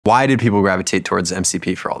Why did people gravitate towards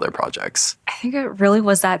MCP for all their projects? I think it really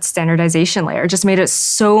was that standardization layer. It just made it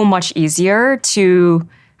so much easier to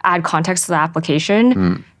add context to the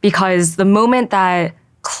application because the moment that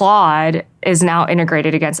Claude is now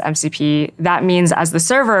integrated against MCP, that means as the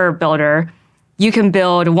server builder, you can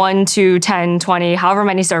build 1, 2, 10, 20, however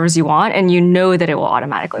many servers you want, and you know that it will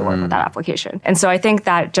automatically work with that application. And so I think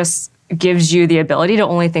that just gives you the ability to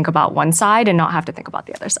only think about one side and not have to think about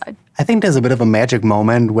the other side. I think there's a bit of a magic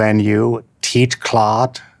moment when you teach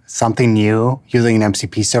Claude something new using an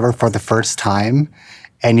MCP server for the first time,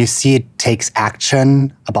 and you see it takes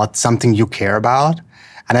action about something you care about.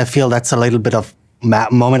 And I feel that's a little bit of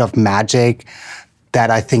moment of magic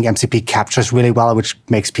that I think MCP captures really well, which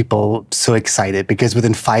makes people so excited because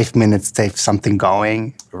within 5 minutes, they have something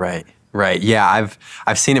going. Right. Right. Yeah,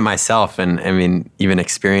 I've seen it myself, and I mean, even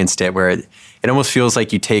experienced it where it almost feels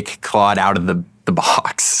like you take Claude out of the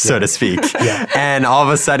box, so to speak. And all of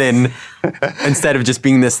a sudden, instead of just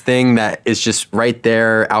being this thing that is just right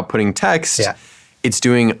there outputting text, it's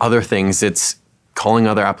doing other things. It's calling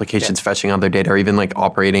other applications, fetching other data, or even like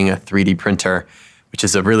operating a 3D printer, which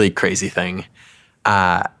is a really crazy thing.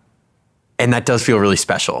 And that does feel really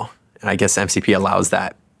special. And I guess MCP allows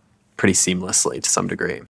that pretty seamlessly to some degree.